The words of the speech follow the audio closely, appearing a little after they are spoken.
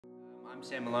I'm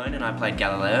Sam Malone and I played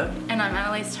Galileo. And I'm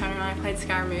Annalise Turner and I played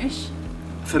Scaramouche.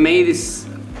 For me, this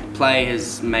play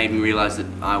has made me realise that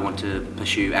I want to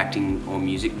pursue acting or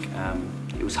music.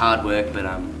 It was hard work, but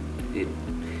it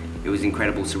was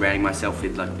incredible surrounding myself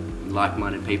with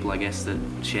like-minded people, I guess, that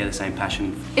share the same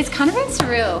passion. It's kind of been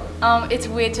surreal. It's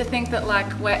weird to think that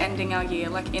we're ending our year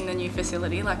in the new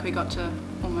facility, we got to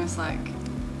almost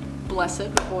bless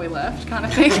it before we left kind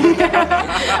of thing.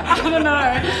 I don't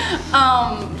know.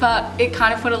 But it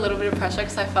kind of put a little bit of pressure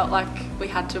because I felt like we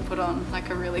had to put on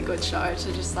a really good show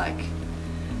to just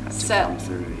set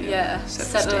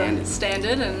the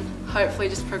standard and hopefully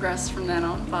just progress from then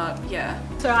on. But yeah.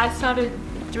 So I started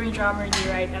doing drama in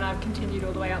year 8 and I've continued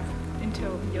all the way up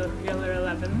until year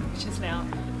 11, which is now.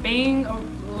 Being a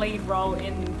lead role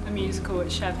in a musical at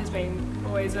Chev has been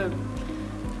always a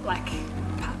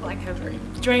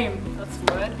dream, that's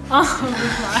the word.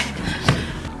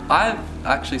 I've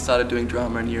actually started doing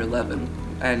drama in year 11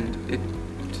 and it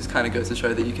just kind of goes to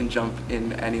show that you can jump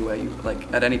in anywhere you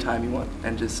at any time you want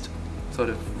and just sort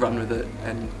of run with it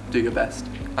and do your best.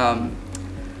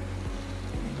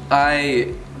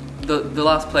 The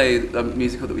last play,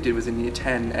 musical that we did was in year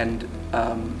 10 and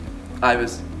I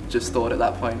just thought at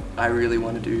that point I really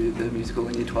want to do the musical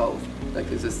in year 12.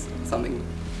 This is something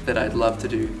that I'd love to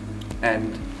do,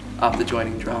 and after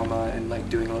joining drama and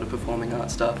doing a lot of performing art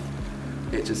stuff,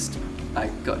 I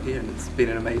got here and it's been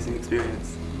an amazing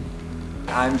experience.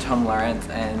 I'm Tom Lawrence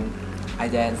and I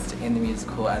danced in the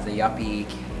musical as a yuppie,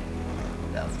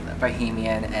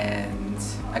 bohemian and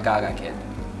a Gaga kid.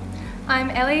 I'm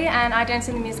Ellie and I danced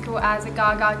in the musical as a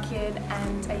Gaga kid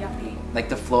and a yuppie.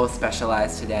 The floor is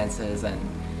specialised to dancers and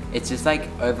it's just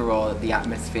overall the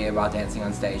atmosphere while dancing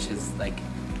on stage is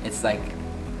it's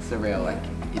surreal.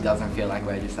 It doesn't feel like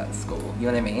we're just at school. You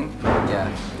know what I mean?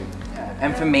 Yeah.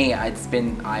 And for me, it's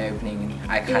been eye-opening.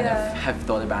 I kind of have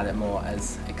thought about it more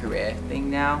as a career thing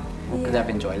now because I've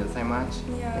enjoyed it so much.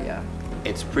 Yeah.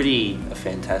 It's pretty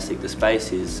fantastic. The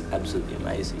space is absolutely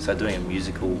amazing. So doing a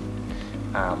musical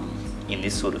in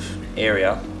this sort of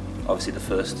area, obviously the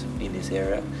first in this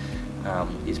area,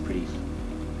 is pretty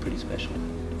special.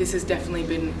 This has definitely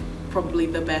been probably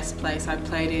the best place I've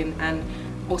played in, and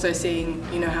also seeing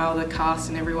how the cast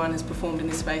and everyone has performed in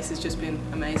this space has just been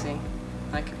amazing.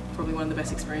 Probably one of the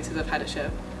best experiences I've had at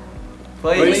Chev.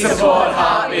 Please support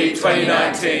Heartbeat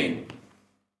 2019.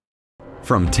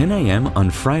 From 10 a.m. on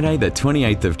Friday the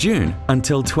 28th of June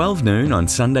until 12 noon on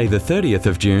Sunday the 30th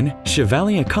of June,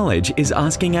 Chevalier College is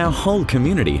asking our whole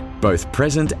community, both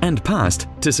present and past,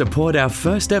 to support our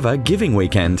first ever giving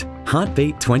weekend,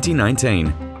 Heartbeat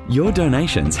 2019. Your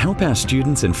donations help our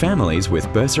students and families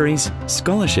with bursaries,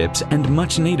 scholarships and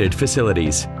much needed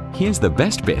facilities. Here's the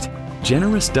best bit.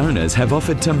 Generous donors have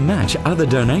offered to match other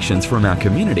donations from our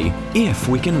community if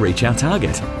we can reach our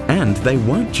target. And they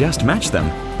won't just match them,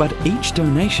 but each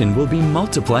donation will be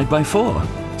multiplied by 4.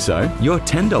 So your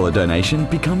 $10 donation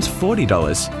becomes $40,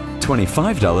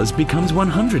 $25 becomes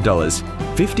 $100,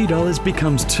 $50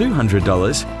 becomes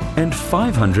 $200, and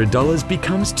 $500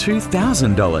 becomes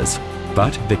 $2,000.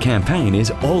 But the campaign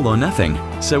is all or nothing,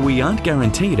 so we aren't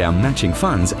guaranteed our matching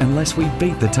funds unless we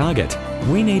beat the target.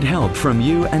 We need help from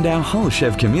you and our whole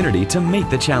Chev community to meet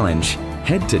the challenge.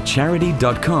 Head to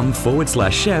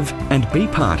charity.com/Chev and be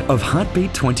part of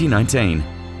Heartbeat 2019.